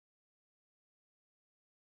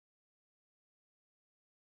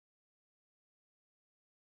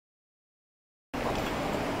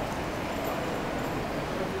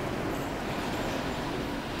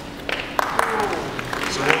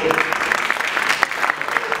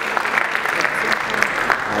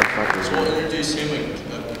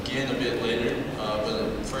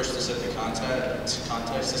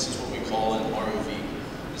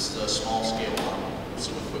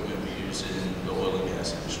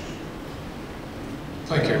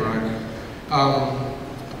Thank you, Ryan.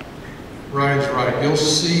 Ryan's right. You'll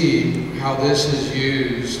see how this is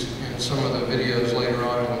used in some of the videos later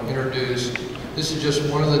on and introduced. This is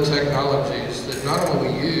just one of the technologies that not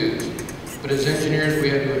only we use, but as engineers we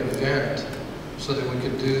had to invent so that we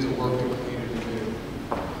could do the work that we needed to do.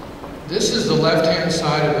 This is the left-hand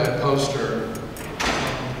side of that poster.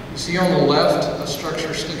 You see on the left a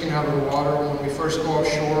structure sticking out of the water. When we first go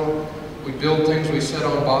offshore, we build things we set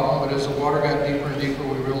on bottom, but as the water got deeper and deeper,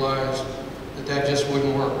 we realized that that just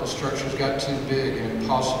wouldn't work. The structures got too big and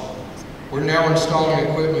impossible. We're now installing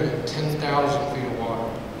equipment at 10,000 feet of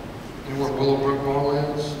water. You know where Willowbrook Mall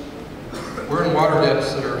is? We're in water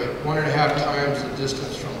depths that are 1.5 times the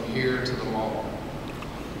distance from here to the mall.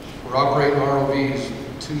 We're operating ROVs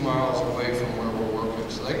 2 miles away from where we're working,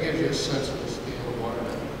 so that gives you a sense of the scale of water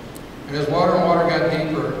depth. And as water got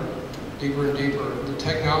deeper and deeper, the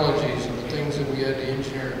technologies and the things that we had to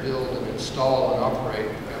engineer and build and install and operate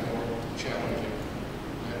got more challenging.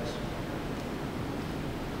 Yes.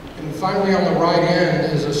 And finally, on the right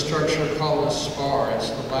end is a structure called a spar.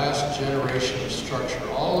 It's the last generation of structure.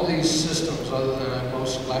 All of these systems, other than that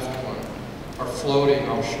most left one, are floating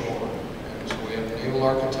offshore. And so we have naval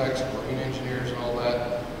architects and marine engineers and all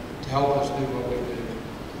that to help us do what we do.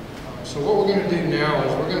 So what we're going to do now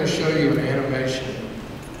is we're going to show you an animation.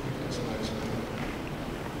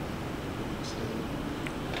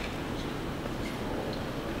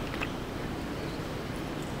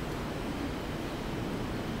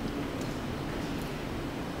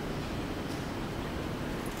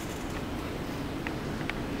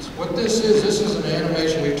 What this is an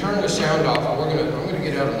animation. We've turned the sound off, and I'm going to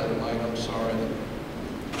get out of that light. I'm sorry.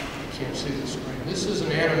 I can't see the screen. This is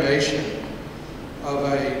an animation of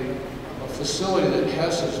a facility that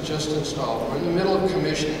HESSC has just installed. We're in the middle of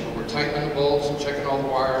commissioning, where we're tightening the bolts and checking all the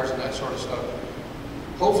wires and that sort of stuff.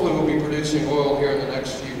 Hopefully we'll be producing oil here in the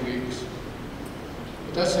next few weeks.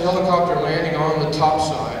 But that's the helicopter landing on the top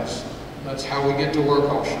sides. That's how we get to work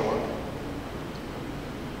offshore.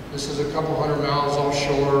 This is a couple hundred miles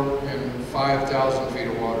offshore and 5,000 feet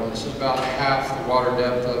of water. This is about half the water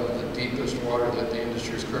depth of the deepest water that the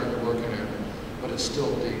industry is currently working in, but it's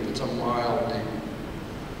still deep. It's a mile deep.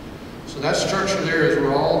 So that structure there is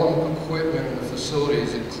where all the equipment and the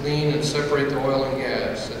facilities that clean and separate the oil and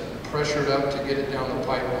gas, that pressure it up to get it down the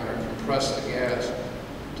pipeline or compress the gas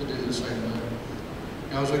to do the same thing.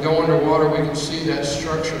 Now as we go underwater, we can see that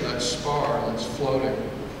structure, that spar that's floating.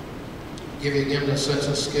 Give you again a sense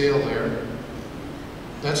of scale there.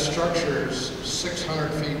 That structure is 600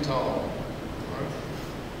 feet tall, right?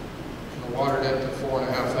 And the water depth of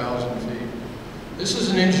 4,500 feet. This is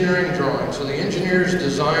an engineering drawing. So the engineers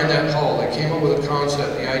designed that hull. They came up with a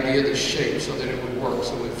concept, the idea, the shape, so that it would work,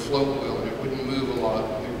 so it would float well and it wouldn't move a lot.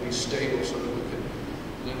 It would be stable so that we could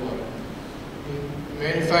live on it.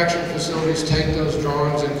 Manufacturing facilities take those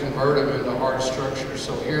drawings and convert them into hard structures.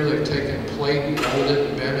 So here they've taken plate and molded it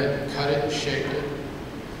and bent it and cut it and shaped it.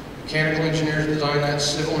 Mechanical engineers design that.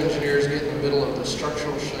 Civil engineers get in the middle of the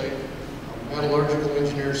structural shape. Metallurgical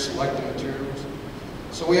engineers select the materials.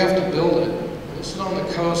 So we have to build it. And this is on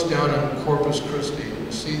the coast down in Corpus Christi.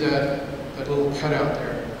 You see that little cutout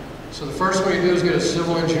there. So the first thing we do is get a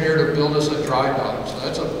civil engineer to build us a dry dock. So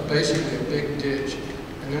that's basically a big ditch.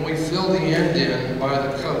 And then we fill the end in by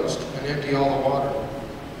the coast and empty all the water.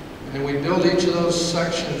 And then we build each of those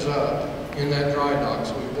sections up in that dry dock.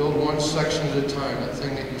 So we build one section at a time, that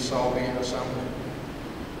thing that you saw being assembled.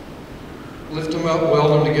 Lift them up,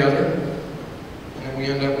 weld them together, and then we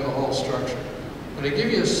end up with a whole structure. But to give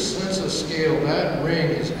you a sense of scale, that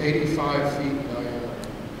ring is 85 feet in diameter.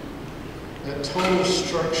 That total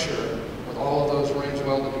structure with all of those rings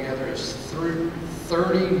welded together is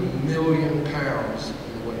 30 million pounds.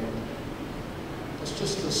 That's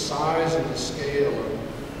just the size and the scale of it.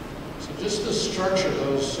 So just the structure,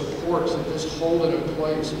 those supports that just hold it in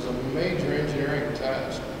place is a major engineering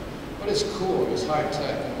task. But it's cool, it's high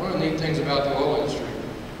tech. And one of the neat things about the oil industry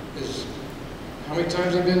is, how many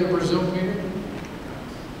times have you been to Brazil, Peter?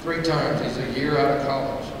 3 times. He's a year out of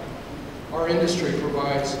college. Our industry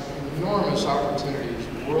provides enormous opportunities,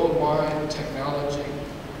 worldwide technology.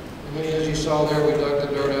 And then as you saw there, we dug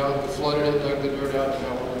the dirt out, we flooded it, dug the dirt out, and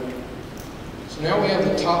now we're living. So now we have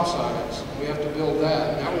the top sides, and we have to build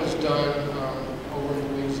that. And that was done over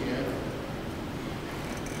in Louisiana.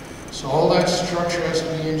 So all that structure has to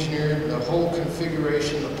be engineered, the whole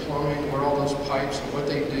configuration, the plumbing, where all those pipes and what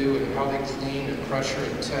they do and how they clean and pressure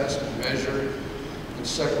and test and measure and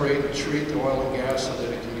separate and treat the oil and gas so that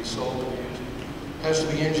it can be sold and used. It has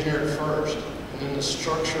to be engineered first, and then the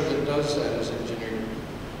structure that does that is engineered.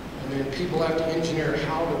 And then people have to engineer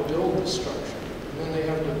how to build the structure, and then they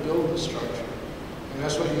have to build the structure. And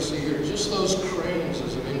those cranes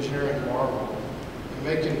is an engineering marvel. And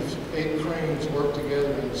making 8 cranes work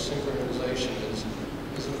together in synchronization is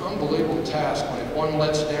an unbelievable task. When if one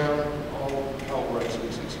lets down, all hell breaks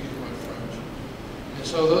loose, excuse my French. And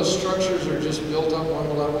so those structures are just built up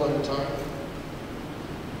one level at a time.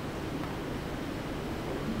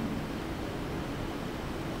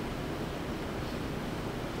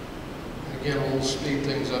 And again, we'll speed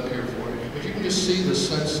things up here for you. But you can just see the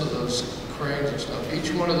sense of those cranes and stuff.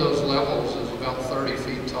 Each one of those levels is about 30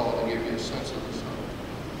 feet tall to give you a sense of the size.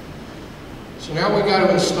 So now we've got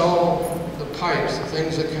to install the pipes, the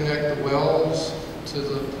things that connect the wells to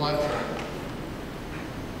the platform.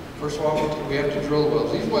 First of all, we have to drill the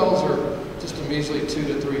wells. These wells are just a measly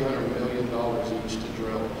 $200 to $300 million each to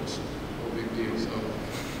drill. It's no big deal. So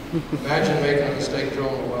imagine making a mistake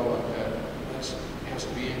drilling a well like that. That has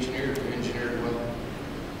to be engineered, an engineered well.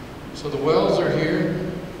 So the wells are here.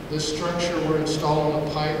 This structure, we're installing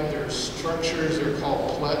the pipe. There's structures, they're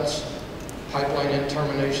called plets, pipeline end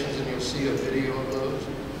terminations, and you'll see a video of those.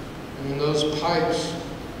 And then those pipes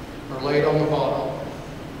are laid on the bottom.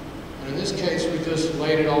 And in this case, we just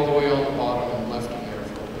laid it all the way on the bottom and left them there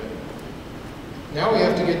for a bit. Now we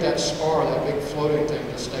have to get that spar, that big floating thing,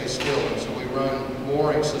 to stay still. And so we run a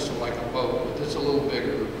mooring system like a boat, but it's a little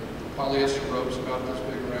bigger. The polyester rope's about this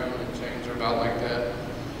big around, and the chains are about like that.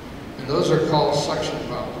 And those are called suction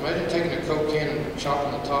valves. Imagine taking a Coke can and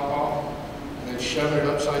chopping the top off, and then shoving it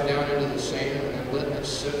upside down into the sand, and then letting it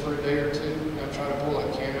sit for a day or two. Now try to pull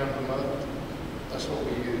that can out of the mud. That's what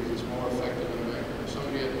we use. It's more effective than an anchor.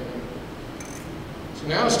 Somebody had to. So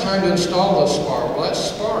now it's time to install the spar. Well, that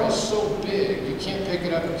spar is so big, you can't pick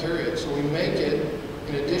it up and carry it. So we make it,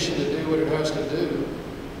 in addition to do what it has to do,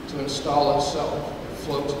 to install itself. It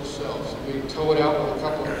floats itself. So we tow it out with a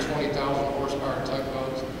couple of 20,000 horsepower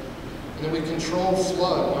tugboats. And then we control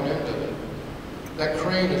flood one end of it. That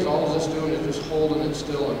crane is all it's doing is just holding it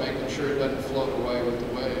still and making sure it doesn't float away with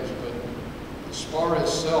the waves. But the spar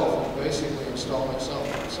itself is basically installing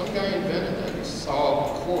itself. Some guy invented that. He saw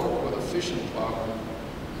a cork with a fishing plow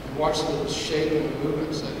and watched the shape and the movement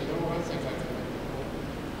and said, you know what, I think I can make it work.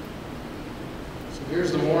 So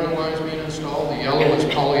here's the mooring lines being installed. The yellow is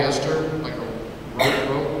polyester, like a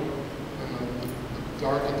rope. And the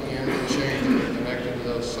dark at the end of the chain is connected to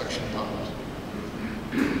those suction pumps.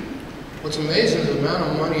 What's amazing is the amount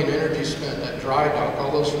of money and energy spent at dry dock,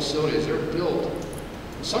 all those facilities, they're built, and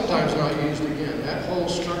sometimes not used again. That whole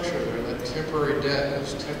structure there, that temporary deck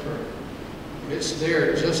is temporary. And it's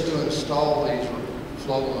there just to install these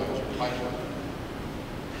flow lines or pipelines.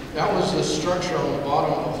 That was the structure on the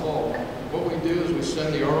bottom of the hull. What we do is we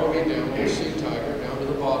send the ROV down, the SeaTiger, down to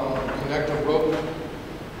the bottom, and connect a rope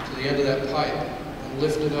to the end of that pipe and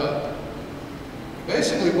lift it up.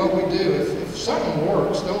 Basically what we do, if something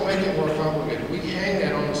works, don't make it more complicated. We hang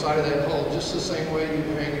that on the side of that hull just the same way you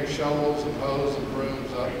hang your shovels and hoes and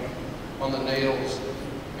brooms up on the nails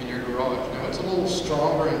in your garage. Now it's a little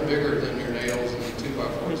stronger and bigger than your nails and the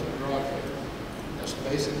 2x4s in the garage. That's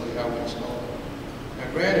basically how we install it.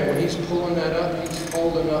 Now granted, when he's pulling that up, he's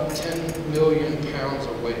holding up 10 million pounds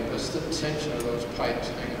of weight. That's the tension of those pipes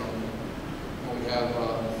hanging on. And we have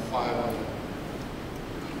 5 of them.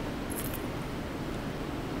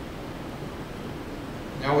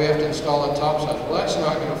 Now we have to install that topside. Well, that's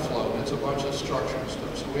not going to float. It's a bunch of structure and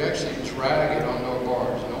stuff. So we actually drag it on no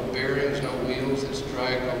bars, no bearings, no wheels. It's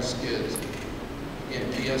dragged on skids.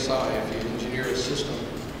 Again, PSI, if you engineer a system,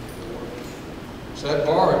 it'll work. So that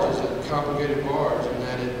barge is a complicated barge in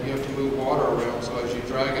that you have to move water around. So as you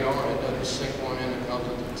drag it on, it doesn't sink one in and comes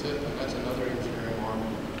at the tip. And that's another engineering marvel.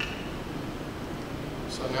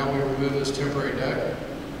 So now we remove this temporary deck.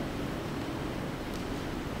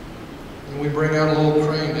 And we bring out a little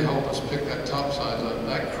crane to help us pick that topside up.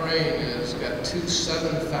 That crane has got 2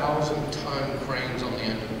 7,000-ton cranes on the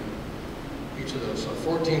end of it, each of those. So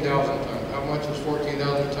 14,000 tons. How much is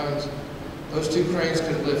 14,000 tons? Those 2 cranes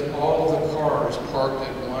could lift all of the cars parked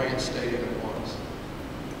at Lions Stadium at once.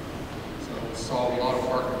 So it solved a lot of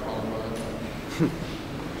parking problems by that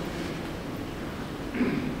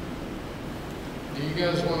time. Do you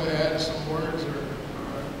guys want to add some words? Or?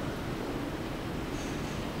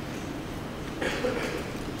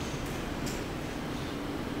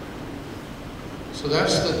 So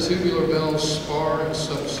that's the Tubular Bell spar and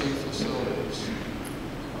SubSea facilities.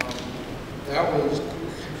 That was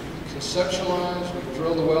conceptualized. We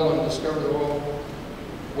drilled the well and discovered the oil.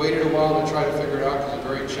 Waited a while to try to figure it out because it's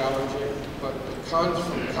very challenging. But from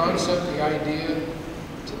concept, the idea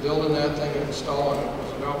to building that thing and installing it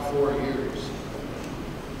was about 4 years.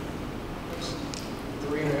 It's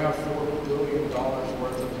 $3.5–4 billion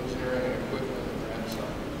worth of engineering and equipment and that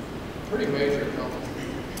side. Pretty major company.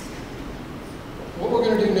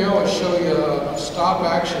 want to show you a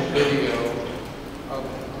stop-action video of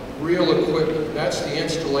real equipment. That's the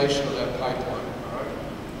installation of that pipeline. All right?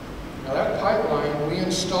 Now that pipeline we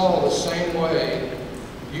install the same way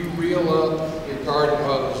you reel up your garden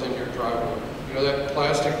hose in your driveway. You know that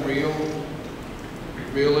plastic reel? You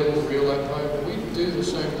reel it and reel that pipe. We do the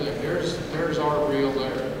same thing. There's our reel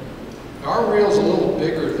there. Now, our reel's a little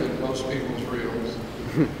bigger than most people's reels.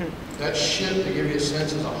 That ship, to give you a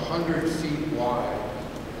sense, is 100 feet wide,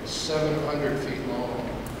 700 feet long.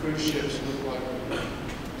 Cruise ships look like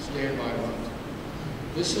standby boats.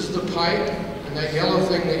 This is the pipe, and that yellow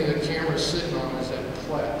thing that the camera's sitting on is that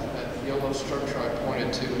plat, that yellow structure I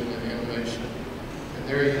pointed to in the animation. And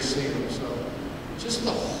there you see them. So just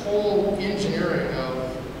the whole engineering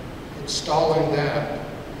of installing that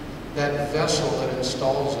vessel that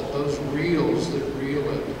installs it, those reels that reel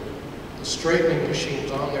it, the straightening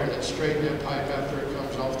machines on there that straighten that pipe after it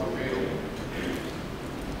comes off the reel.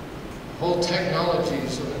 Whole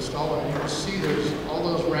technologies of installing, you can see there's all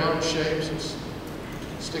those round shapes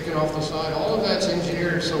sticking off the side. All of that's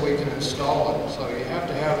engineered so we can install it. So you have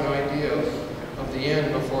to have an idea of the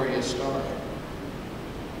end before you start.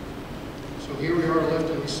 So here we are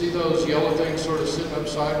lifting. You see those yellow things sort of sitting up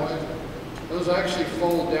sideways? Those actually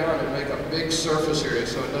fold down and make a big surface area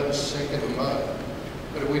so it doesn't sink in the mud.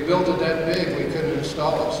 But if we built it that big, we couldn't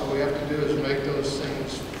install it. So what we have to do is make those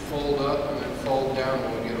things fold up and then fold down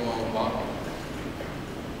when we get them on the bottom.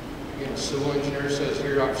 Again, the civil engineer says,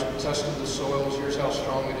 here, I've tested the soils. Here's how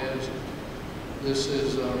strong it is. This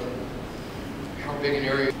is how big an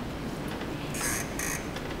area.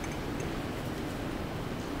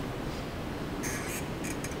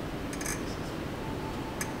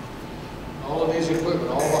 All of these equipment,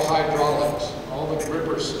 all the hydraulics, all the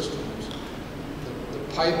gripper systems, the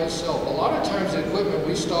pipe itself. A lot of times the equipment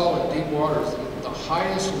we install in deep waters, the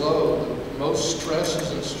highest load, the most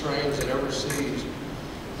stresses and strains it ever sees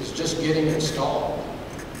is just getting installed.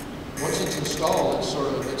 Once it's installed,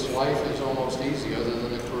 its life is almost easy other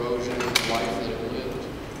than the corrosion and the life that it lives.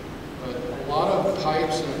 But a lot of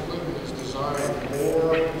pipes and equipment is designed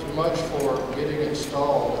as much for getting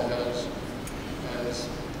installed as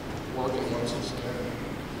working once it's there.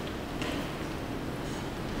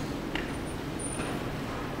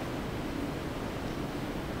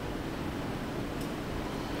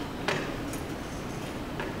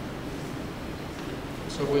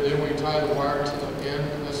 So then we tie the wire to the end.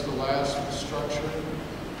 That's the last structure.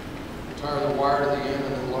 We tie the wire to the end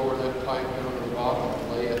and then lower that pipe down to the bottom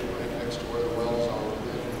and lay it right next to where the wells are.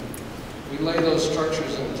 We lay those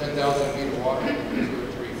structures in 10,000 feet of water, 2 or 3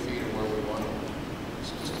 feet of where we want them.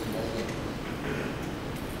 It's just amazing.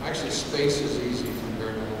 Actually, space is easy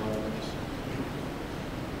compared to a lot of this.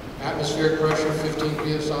 Atmospheric pressure,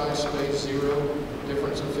 15 psi, space 0,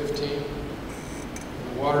 difference of 15.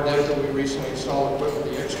 The water depth that we recently installed equipment,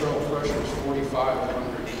 the external pressure is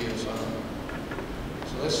 4,500 psi.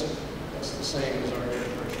 So that's the same as our air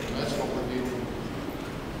pressure, and that's what we're dealing with.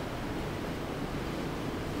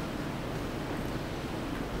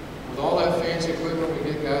 With all that fancy equipment, we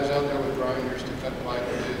get guys out there with grinders to cut pipe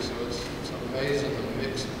too, so it's amazing the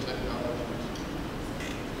mix of technologies.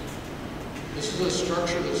 This is a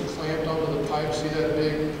structure that's clamped onto the pipe. See that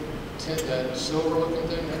big tint, that silver-looking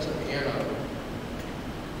thing? That's an anode.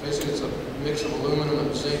 Basically, it's a mix of aluminum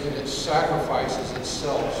and zinc, and it sacrifices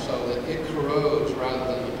itself so that it corrodes rather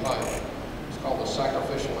than the pipe. It's called a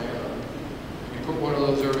sacrificial anode. You put one of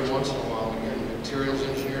those every once in a while. Again, materials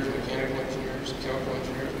engineers, mechanical engineers, chemical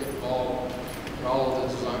engineers get involved in all of the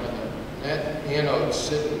design of that. And that anode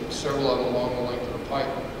sitting several of them along the length of the pipe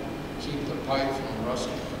to keep the pipe from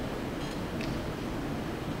rusting.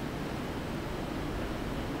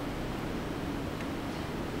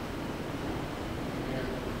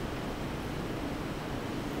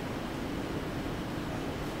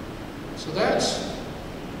 So that's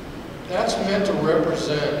meant to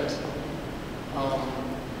represent a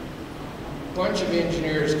bunch of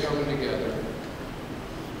engineers coming together,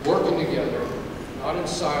 working together, not in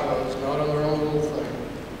silos, not on their own little thing,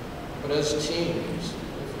 but as teams.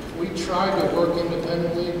 If we tried to work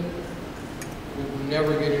independently, we'd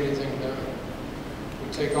never get anything done.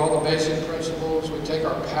 We take all the basic principles, we take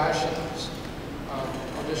our passions.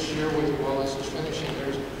 I'll just share with you while this is finishing.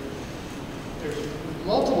 There's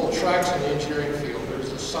multiple tracks in the engineering field. There's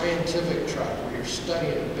the scientific track where you're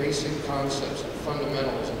studying basic concepts and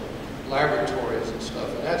fundamentals and laboratories and stuff,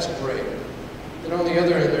 and that's great. Then on the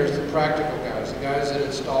other end, there's the practical guys, the guys that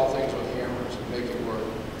install things with hammers and make it work.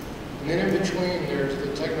 And then in between, there's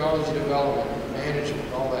the technology development and management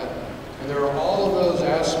and all that. And there are all of those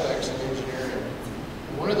aspects in engineering.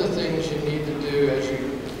 And one of the things you need to do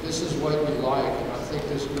if this is what you like, and I think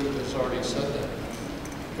this group has already said that.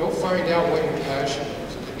 Go find out what your passion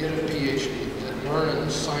is. To get a PhD, to learn the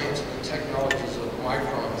science and the technologies of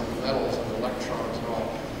microns and metals and electrons and all.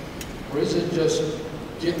 Or is it just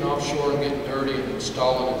getting offshore and getting dirty and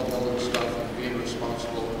installing and building stuff and being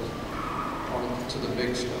responsible to the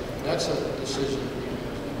big stuff? And that's a decision that you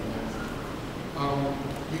guys need to make.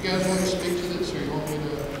 You guys want to speak to this, or you want me to?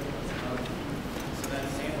 So that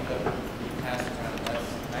sample that we passed around, that's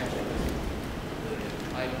actually the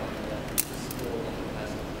high point of that school on the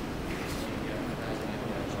past.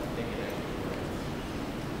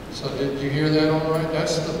 So did you hear that all right?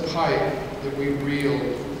 That's the pipe that we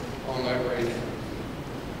reeled on that radio.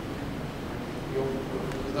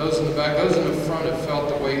 Those in the back, those in the front have felt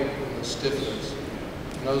the weight and the stiffness.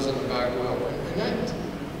 And those in the back will. And that,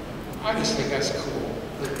 I just think that's cool.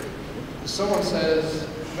 If someone says,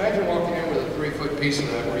 imagine walking in with a 3-foot piece of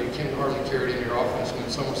that where you can't hardly carry it in your office, and then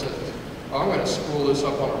someone says, oh, I'm going to spool this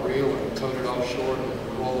up on a reel and tote it offshore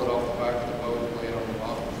and roll it off the back of the boat and lay it on the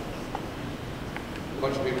bottom. A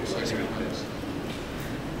bunch of people say nice.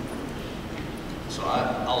 So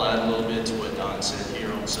I'll add a little bit to what Don said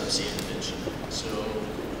here on SubSea intervention. So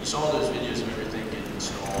you saw those videos of everything getting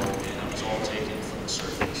installed, and it was all taken from the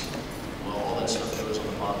surface. Well, all that stuff goes on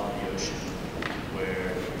the bottom of the ocean,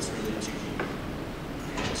 where it's really too deep.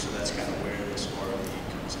 And so that's kind of where this ROV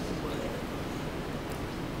comes into play.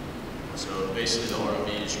 So basically the ROV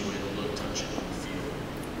is your way to look, touch, and feel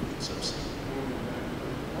SubSea.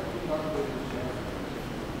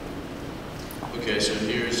 Okay, so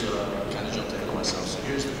here's, kind of jumped ahead of myself, so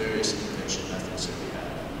here's the various intervention methods that we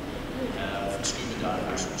have. We have scuba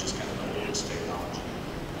divers, which is kind of the oldest technology.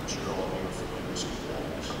 I'm sure all of you are familiar with scuba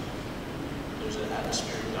divers. There's an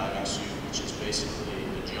atmospheric diving suit, which is basically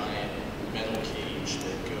a giant metal cage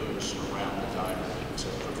that goes around the diver to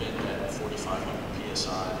prevent that 4,500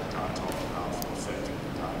 PSI that Don talked about from affecting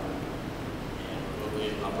the diver. And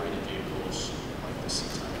remotely operated vehicles like the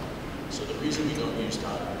SeaTiger. So the reason we don't use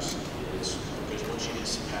divers is because once you get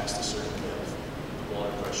past a certain depth, the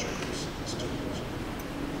water pressure is too much.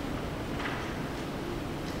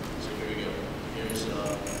 So here we go. Here's,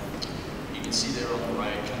 you can see there on the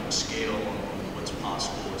right kind of a scale on what's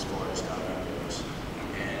possible as far as diving goes.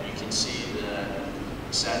 And you can see that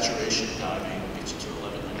saturation diving gets you to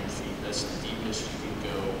 1,100 feet. That's the deepest you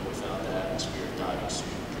can go without the atmospheric diving suit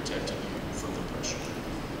protecting you from the pressure.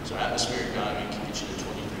 So atmospheric diving can get you to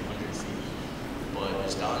 2,300 feet. But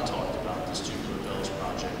as Don talked about, this Tubular Bells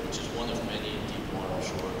project, which is one of many in deep water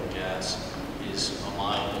offshore oil and gas, is a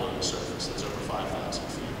mile below the surface. That's over 5,000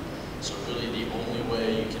 feet. So really the only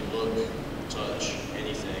way you can look, touch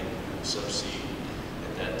anything subsea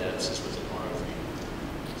at that depth is with an ROV.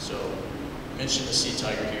 So I mentioned the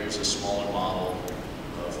SeaTiger here is a smaller model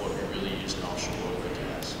of what we really use in offshore oil and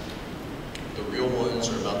gas. The real ones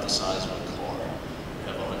are about the size of a car.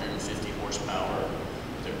 They have 150 horsepower.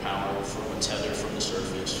 They're powered from a tether from the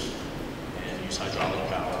surface and use hydraulic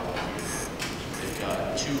power. They've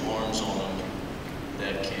got 2 arms on them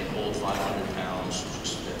that can hold 500 pounds,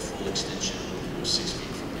 just at full extension, 6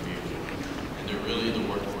 feet from the vehicle. And they're really the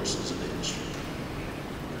workhorses of the industry.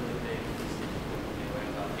 Really big. They weigh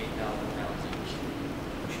about 8,000 pounds each.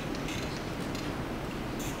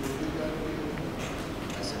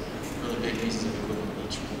 I said, really big pieces of equipment.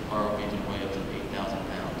 Each ROV can weigh up to 8,000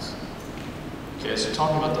 pounds. Okay, so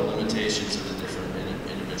talking about the limitations of the different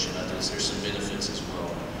intervention methods, there's some benefits as well.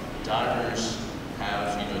 Divers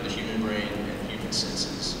have, the human brain and human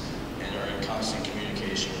senses and are in constant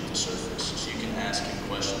communication with the surface. So you can ask him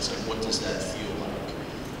questions like, what does that feel like?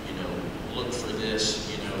 Look for this,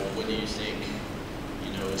 what do you think,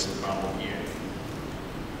 is the problem here?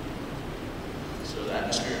 So the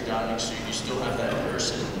atmospheric diving suit, you still have that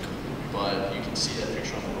person, but you can see that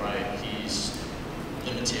picture on the right, he's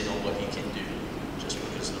limited on what he can do, just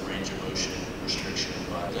because of the range of motion restriction.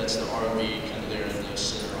 But that's the ROV kind of there in the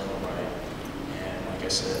center on the right. And like I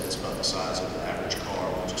said, it's about the size of the average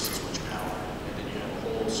car with just as much power. And then you have a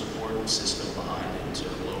whole support system behind it to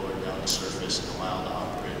lower it down the surface and allow the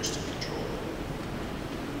operators to control it.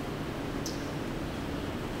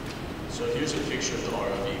 So here's a picture of the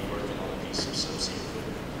ROV working on a piece of subsea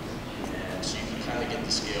equipment. And so you can kind of get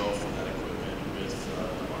the scale from that equipment with the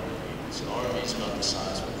ROV. So the ROV is about the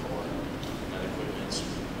size of a car. That equipment's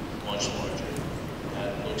much larger.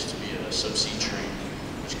 That looks to be a subsea tree,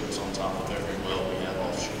 which goes on top of every well we have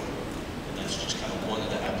offshore. And that's just kind of one of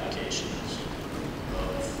the applications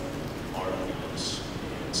of ROVs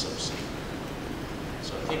in subsea.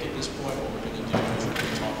 So I think at this point what we're going to do is we're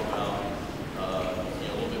going to talk about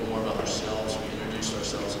a little bit more about ourselves. We introduced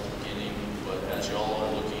ourselves at the beginning, but as y'all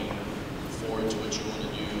are looking forward to what you want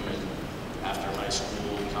to do and after high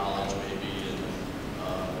school, college maybe, and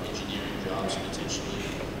engineering jobs potentially.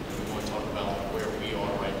 And we want to talk about where we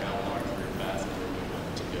are right now in our career path and where we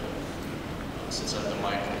want to go. Since I have the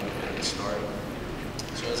mic, I'm going to go ahead and start.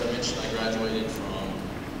 So as I mentioned, I graduated from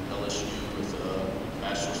LSU with a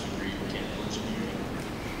bachelor's degree in mechanical engineering.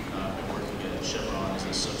 I've been working at Chevron as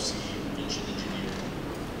a SubSea engine engineer,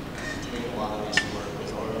 doing a lot of this work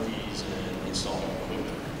with ROVs and installing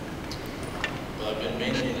equipment. But I've been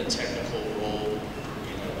mainly in a technical role,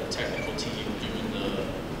 in a technical team, doing the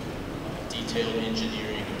detailed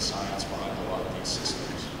engineering and science behind a lot of these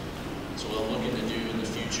systems. So what I'm looking to do in the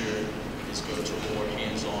future is go to a more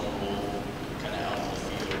hands-on role, kind of out in the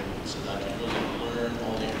field, so that I can really learn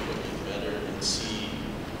all the equipment better and see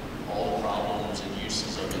all the problems and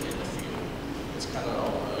uses of it in the field. It's kind of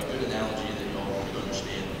a good analogy that y'all could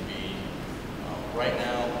understand would be, right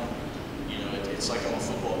now, you know, it's like I'm a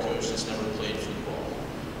football coach that's never played football,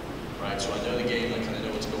 right? So I know the game, I kind of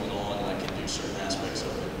know what's going on, and I can do certain aspects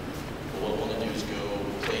of it. But what I want to do is go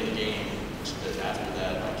play the game, so that after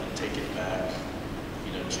that I can take it back,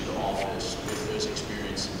 you know, to the office with those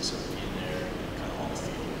experiences of being there, kind of on the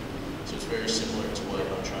field. So it's very similar to what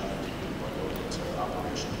I'm trying to do by going into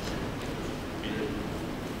operations. Peter?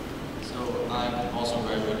 So I also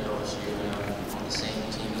graduated LSU, and I'm on the same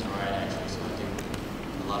team as Ryan actually, so I do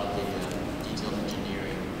a lot of the detailed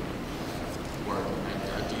engineering work.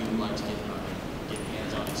 I do like to get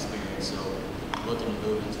hands-on experience, so I'm looking to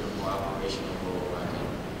move into a more operational role where I can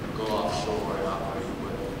go offshore and operate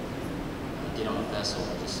equipment, get on a vessel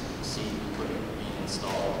and just see equipment being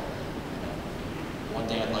installed. One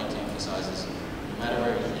thing I'd like to emphasize is no matter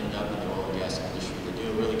where you end up in the oil and gas industry, they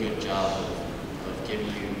do a really good job of giving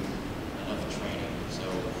you enough training. So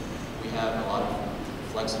we have a lot of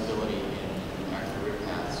flexibility in our career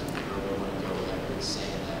paths and where we want to go without really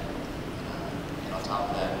saying that. And on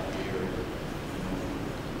top of that,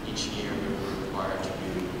 each year we're required to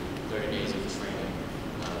do 30 days of training,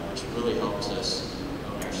 which really helps us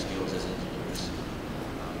own our skills as engineers.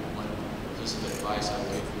 One piece of advice I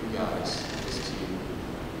would give you guys is to,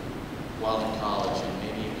 while in college and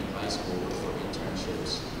maybe even in high school, look for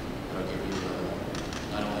internships that'll give you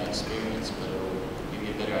not only experience, but it will give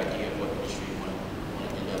you a better idea of what industry you want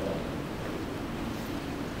to end up in.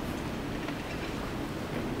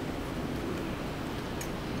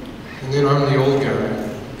 And then I'm the old guy.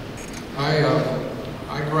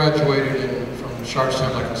 I graduated from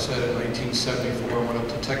Sharpstown, like I said, in 1974. I went up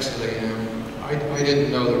to Texas A&M. I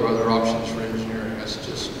didn't know there were other options for engineering.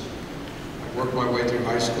 I worked my way through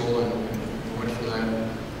high school and went for that.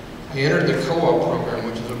 I entered the co-op program,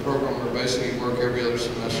 which is a program where basically you work every other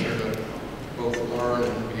semester to both learn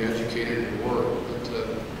and be educated and work, but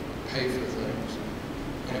to pay for things.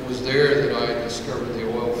 And it was there that I discovered the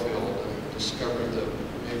oil field and discovered the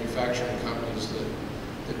manufacturing companies that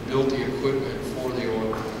built the equipment for the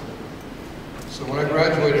oil field. So when I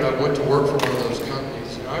graduated, I went to work for one of those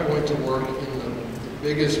companies, and I went to work in the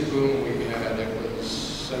biggest boom we had. It was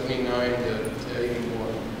 79 to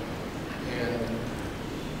 81. And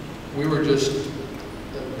we were just,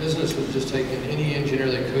 the business was just taking any engineer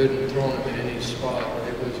they could and throwing them in any spot. And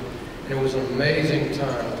it was an amazing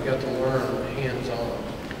time. We got to learn hands-on.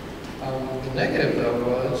 The negative, though,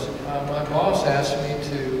 was my boss asked me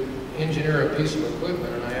to engineer a piece of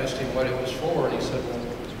equipment, and I asked him what it was for, and he said, well,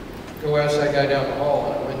 go ask that guy down the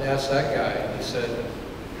hall. And I went and asked that guy, and he said,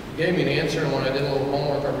 he gave me an answer, and when I did a little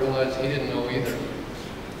homework, I realized he didn't know either.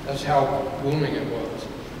 That's how booming it was.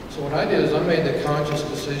 So what I did is I made the conscious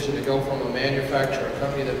decision to go from a manufacturer, a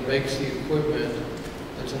company that makes the equipment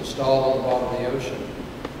that's installed on the bottom of the ocean,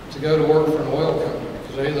 to go to work for an oil company,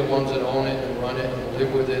 because they're the ones that own it and run it and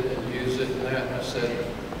live with it and use it and that. And I said,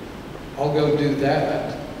 I'll go do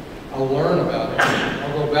that. I'll learn about it.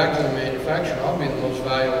 I'll go back to the manufacturer. I'll be the most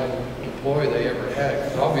valuable employee they ever had,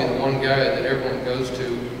 because I'll be the one guy that everyone goes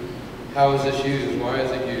to. How is this used? Why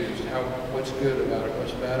is it used? What's good about it?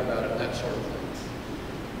 What's bad about it? That sort of thing.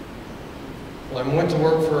 Well, I went to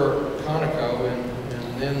work for Conoco,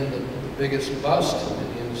 and then the biggest bust in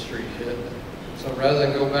the industry hit. So rather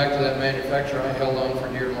than go back to that manufacturer, I held on for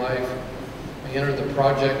dear life. I entered the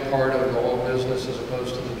project part of the oil business as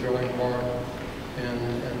opposed to the drilling part, and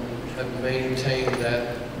have maintained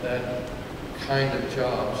that kind of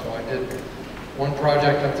job. So I did one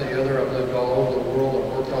project after the other. I've lived all over the world.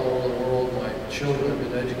 I've worked all over the world. My children have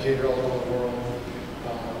been educated all over the world.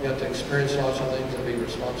 I've got to experience lots of things and be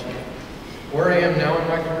responsible. Where I am now in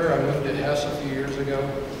my career, I moved to HESSC a few years ago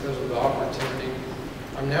because of the opportunity.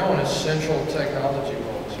 I'm now in a central technology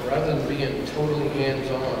role. So rather than being totally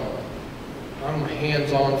hands-on, I'm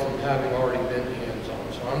hands-on from having already been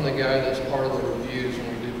hands-on. So I'm the guy that's part of the reviews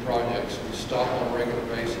when we do projects. We stop on a regular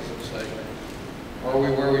basis and say, are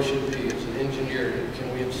we where we should be? As an engineer,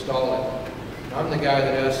 can we install it? And I'm the guy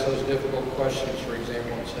that asks those difficult questions, for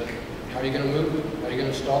example, and said, how are you going to move it? How are you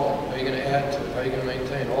going to install it? How are you going to add to it? How are you going to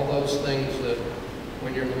maintain? All those things that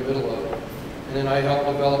when you're in the middle of it. And then I help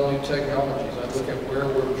develop new technologies. I look at where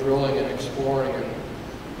we're drilling and exploring and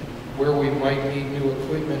where we might need new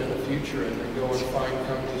equipment in the future, and then go and find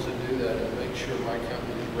companies that do that and make sure my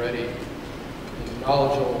company is ready and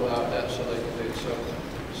knowledgeable about that so they can do it.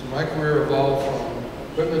 So my career evolved from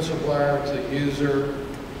equipment supplier to user,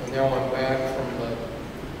 and now I'm back from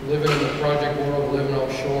living in the project world, living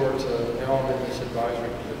offshore, to now I'm in this advisory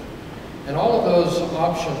position. And all of those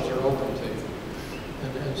options are open to you.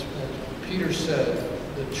 And as Peter said,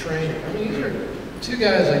 the training, I mean, these are two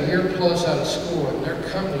guys a year plus out of school, and their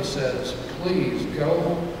company says, please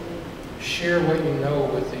go share what you know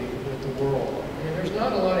with the world. I mean, there's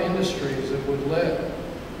not a lot of industries that would let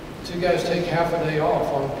two guys take half a day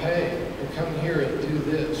off on pay and come here and do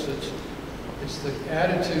this. It's the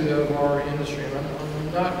attitude of our industry, and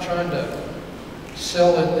I'm not trying to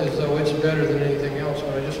sell it as though it's better than anything else,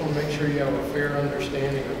 but I just want to make sure you have a fair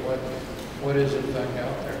understanding of what is in fact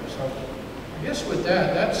out there. So I guess with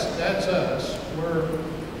that, that's us. We're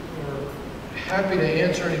happy to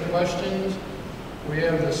answer any questions. We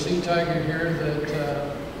have the SeaTiger here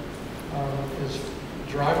that is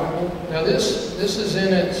drivable. Now this is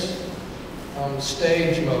in its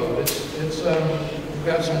stage mode. We've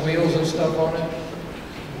got some wheels and stuff on it.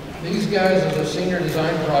 These guys, as a senior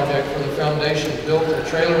design project for the foundation, built a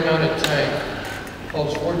trailer-mounted tank.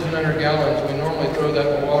 Holds 1,400 gallons. We normally throw that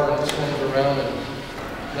in the water and it swims around and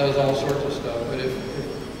does all sorts of stuff. But if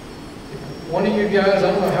one of you guys,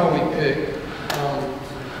 I don't know how we pick.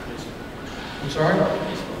 I'm sorry?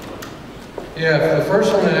 Yeah, for the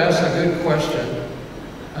first one that asks a good question,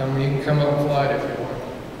 you can come up and fly it if you want.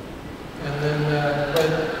 And then,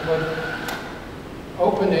 but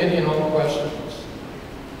open to any and all questions.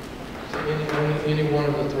 To any one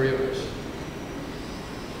of the three of us.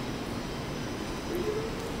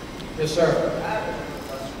 Yes, sir. I have a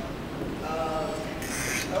question.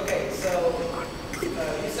 Okay, so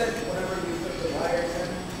you said whenever you put the wires in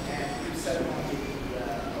and you set them on the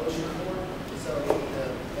ocean floor, so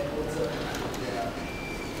it holds up the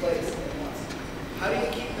place at once. How do you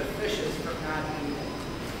keep the fishes from not eating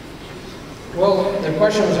it? Well, the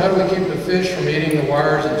question was, how do we keep the fish from eating the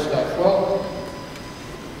wires and stuff? Well,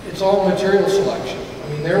 it's all material selection. I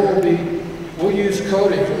mean, we'll use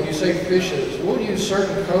coatings. When you say fishes, we'll use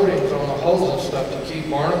certain coatings on the hulls and stuff to keep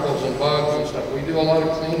barnacles and bugs and stuff. We do a lot of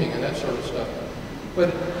cleaning and that sort of stuff.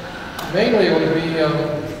 But mainly it would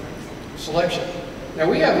be selection. Now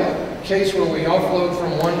we have a case where we offload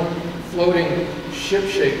from one floating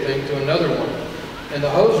ship-shaped thing to another one, and the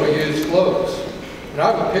hose we use floats. And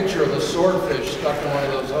I have a picture of a swordfish stuck in one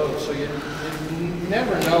of those hoses, so you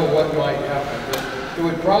never know what might happen, but it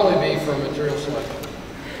would probably be for material selection.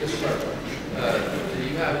 Yes, sir. Do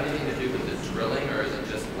you have anything to do with the drilling, or is it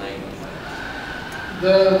just laying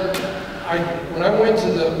the pipe? When I went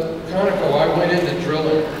to the Conoco, I went into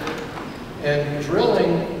drilling, and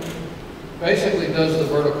drilling basically does the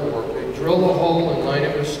vertical work. They drill a hole and line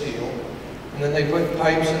it with steel, and then they put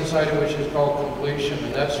pipes inside it, which is called completion,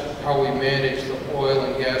 and that's how we manage the oil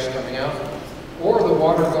and gas coming out, or the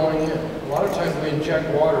water going in. A lot of times we inject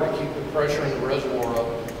water to keep the pressure in the reservoir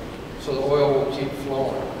up, so the oil will keep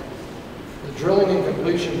flowing. The drilling and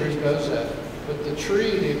completion rig does that, but the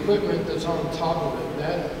tree, the equipment that's on top of it,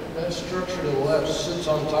 that structure to the left sits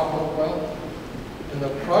on top of the well, and the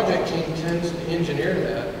project team tends to engineer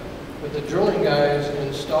that, but the drilling guys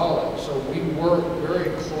install it, so we work very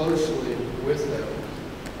closely with them.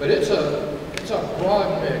 But it's a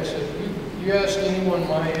broad mix. If you ask anyone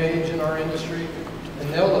my age in our industry, and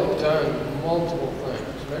they'll have done multiple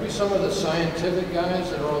things. Maybe some of the scientific guys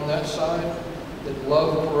that are on that side that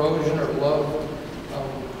love corrosion or love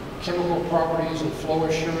chemical properties and flow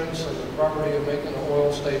assurance and the property of making the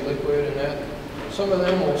oil stay liquid and that, some of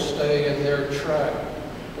them will stay in their track.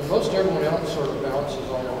 But most everyone else sort of bounces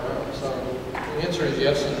all around. So the answer is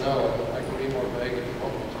yes and no. I can be more vague if you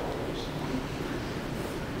want me to.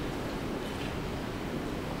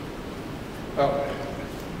 Oh,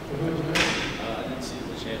 who was next? I didn't see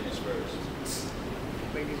the champions first.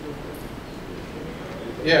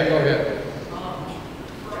 Yeah, go ahead.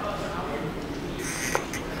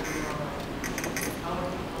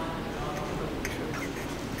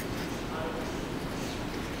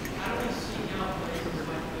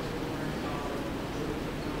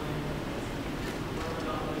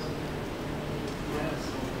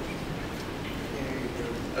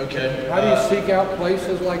 Okay. How do you seek out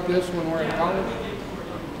places like this when we're in college?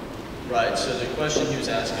 Right, so the question he was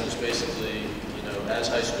asking was basically, you know, as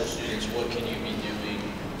high school students, what can you be doing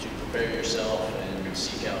to prepare yourself and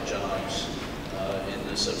seek out jobs in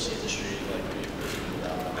the subsea industry like we've written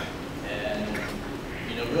about. And,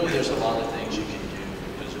 you know, really there's a lot of things you can do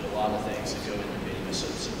because there's a lot of things that go into being a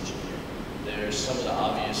subsea engineer. There's some of the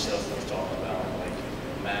obvious stuff we've talked about, like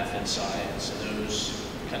math and science, and those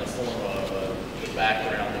kind of form the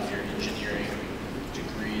background of your engineering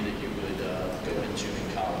degree that you would go into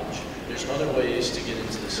in college. There's other ways to get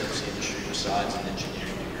into the subsea industry besides an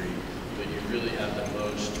engineering degree, but you really have the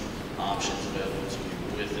most options available to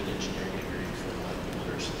you with an engineering degree from like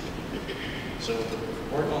university. So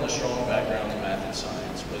work on a strong background in math and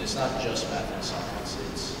science, but it's not just math and science.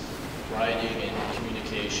 It's writing and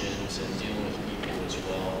communications and dealing with people as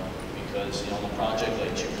well. Because, you know, on a project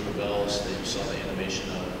like Tubular Bells that you saw the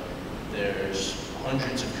animation of, there's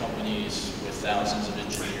hundreds of companies with thousands of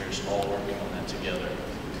engineers all working on that together.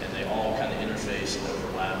 And they all kind of interface and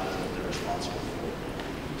overlap with what they're responsible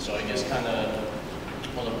for. So I guess kind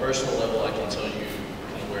of on a personal level, I can tell you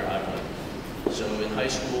kind of where I went. So in high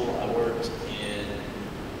school, I worked in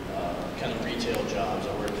kind of retail jobs.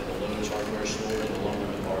 I worked at the Lowe's hardware store in the lumber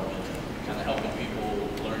department, kind of helping people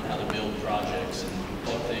learn how to build projects and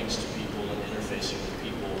plug things to people and interfacing with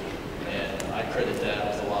people. And I credit that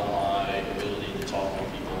with a lot of my ability to talk to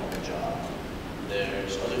people on the job.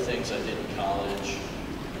 There's other things I did in college,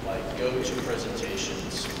 like go-to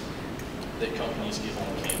presentations that companies give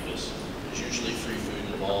on campus. There's usually free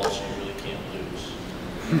food involved, so you really can't lose.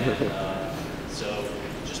 And so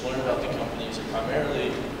just learn about the companies, and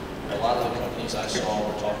primarily a lot of the companies I saw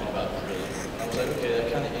were talking about drilling. And I was like, okay,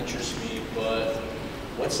 that kind of interests me, but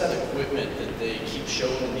what's that equipment that they keep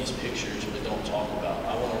showing in these pictures but don't talk about?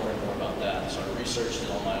 I want to learn more about that. So I researched it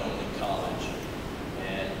on my own in college.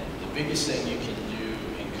 And the biggest thing you can do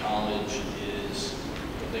in college is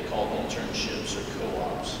what they call internships or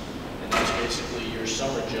co-ops. And that's basically your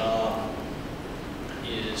summer job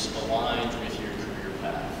is aligned with your career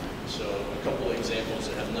path. So a couple of examples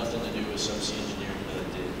that have nothing to do with subsea engineering that I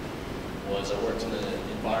did was I worked in an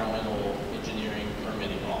environmental engineering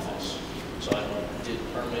permitting office. So I did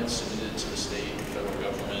permits submitted to the state and federal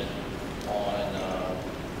government on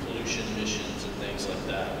pollution emissions and things like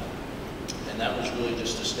that. And that was really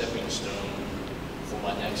just a stepping stone for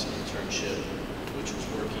my next internship, which was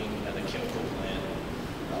working at a chemical plant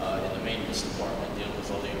in the maintenance department, dealing with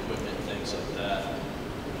all the equipment and things like that.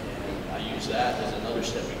 And I used that as another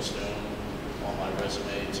stepping stone on my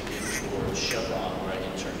resume to get towards Chevron, where I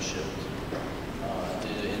internship.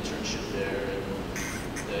 Did an internship there, and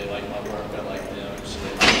they liked my work, I liked them, so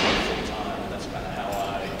they hired me full time, and that's kind of how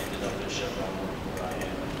I ended up at Chevron where I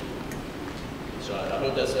am. So I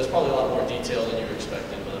hope that's probably a lot more detail than you were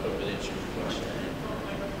expecting, but I hope it answered your question.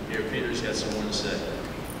 Here, Peter's got some more to say.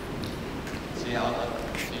 See, I'll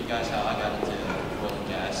show you guys how I got into oil and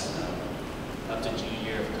gas. Up to junior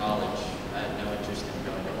year of college, I had no interest in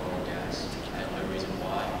going to oil and gas. I had no reason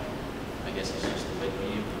why. I guess it's just the way the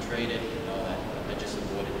media portrayed it, you know, I just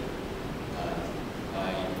avoided it.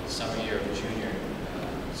 My summer year of junior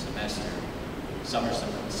semester, summer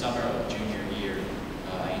of junior year,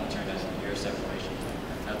 I interned as an air separation plant.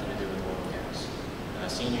 Had nothing to do with oil and gas.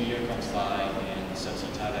 Senior year comes by, and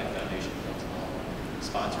SubSea Foundation comes along,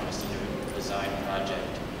 sponsoring a senior design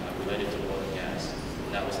project related to oil and gas.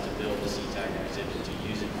 And that was to build the SeaTiger exhibit to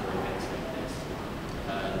use it for events like this.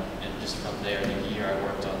 And just from there, the year I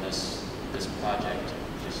worked on this project,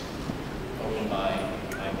 just opened my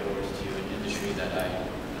doors to an industry that I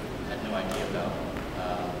had no idea about.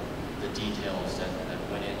 The details that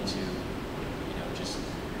went into, you know, just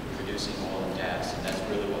producing oil and gas, and that's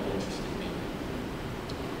really what interested me.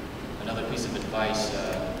 Another piece of advice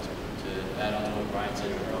to add on to what Brian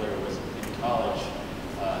said earlier was in college,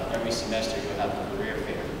 every semester you'll have a career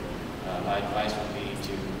fair. My advice would be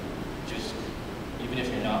to just, even if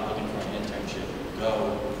you're not looking for an internship,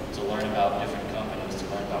 go to learn about different companies, to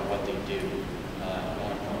learn about what they do.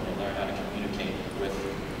 More importantly, learn how to communicate with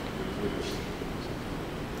recruiters.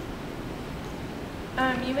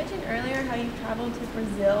 You mentioned earlier how you traveled to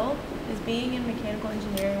Brazil. Does being in mechanical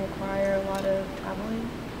engineering require a lot of traveling?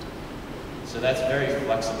 So that's very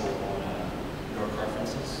flexible on your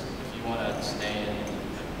preferences. If you want to stay in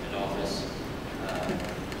an office,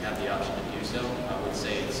 you have the option to do so. I would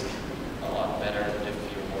say it's a lot better if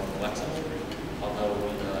you're more flexible. Although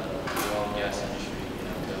with the oil and gas industry, you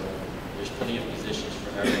know, there's plenty of positions for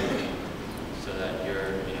everyone, so that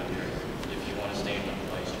if you want to stay in one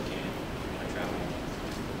place, you can. If you want to travel.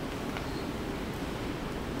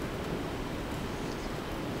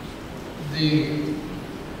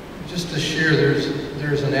 Just to share, there's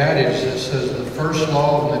there's an adage that says the first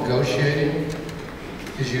law of negotiating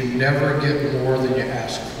is you never get more than you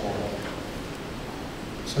ask for.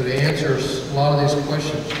 So to answer a lot of these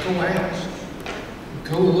questions, go ask.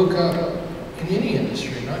 Go look up in any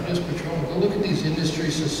industry, not just petroleum. Go look at these industry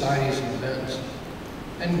societies and events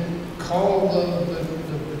and call the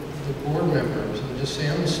board members and just say,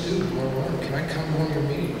 I'm a student, can I come to one of your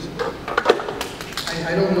meetings?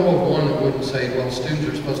 I don't know of one that wouldn't say, well, students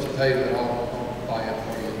are supposed to pay, but I'll buy it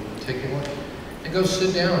for you and take it away. And go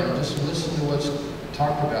sit down and just listen to what's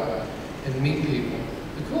talked about and meet people.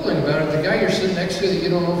 The cool thing about it, the guy you're sitting next to that you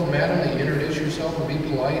don't know from Adam, that you introduce yourself and be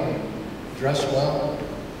polite and dress well,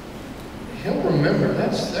 he'll remember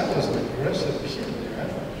that was an aggressive kid there.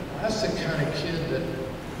 That's the kind of kid that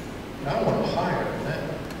I want to hire.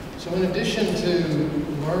 So in addition to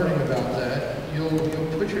learning about that, you'll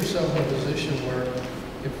put yourself in a position where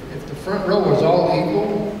if the front row is all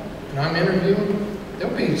equal and I'm interviewing,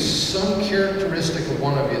 there'll be some characteristic of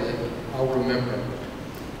one of you that I'll remember.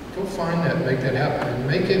 Go find that and make that happen and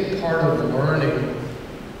make it part of learning,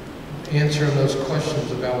 answering those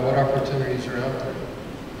questions about what opportunities are out there.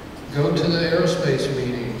 Go to the aerospace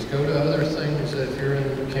meetings, go to other things that if you're in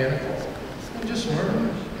mechanical, and just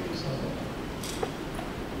learn.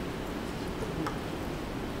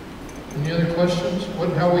 Any other questions?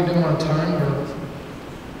 How are we doing on time?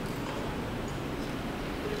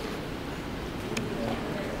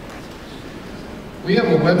 We have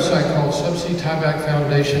a website called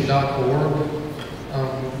SubSea-tiebackfoundation.org.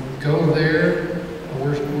 Go there.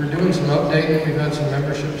 We're doing some updating. We've had some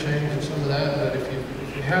membership change and some of that. But if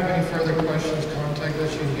you have any further questions, contact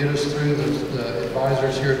us. You can get us through the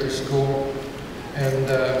advisors here at the school.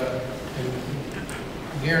 And I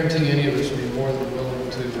guarantee any of us will be more than willing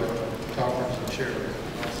to talk and share.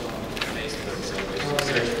 Also on Facebook, so just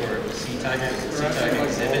search for SeaTiger, SeaTiger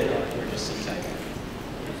exhibit, or just SeaTiger.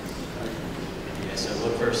 Yeah, so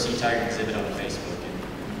look for SeaTiger exhibit on Facebook,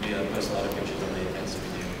 and we post a lot of pictures of the events we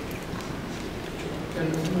do. And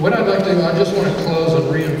what I'd like to do, I just want to close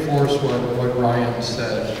and reinforce what Ryan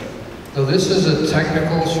said. Though this is a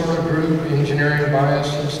technical sort of group, engineering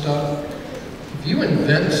bias and stuff, if you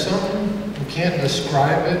invent something and can't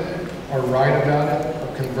describe it or write about it,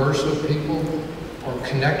 converse with people, or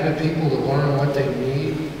connect with people to learn what they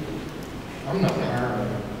need, I'm not hiring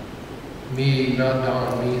them. Me, not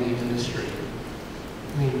Don, me, the industry.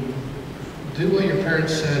 I mean, do what your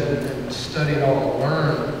parents said and study it all.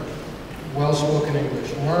 Learn well-spoken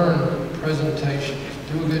English. Learn presentations.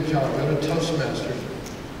 Do a good job. Go to Toastmasters.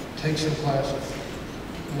 Take some classes.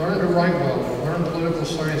 Learn to write well. Learn political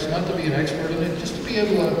science, not to be an expert in it, just to be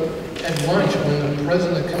able to, at lunch, when the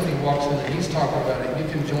president of the company walks in and he's talking about it, you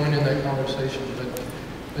can join in that conversation.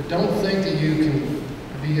 But don't think that you can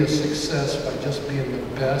be a success by just being the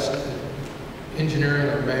best at engineering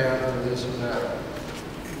or math or this or that.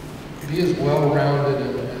 Be as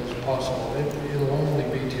well-rounded as possible. It'll only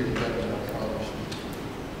be to your benefit, I promise.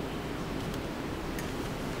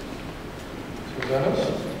 So is that us?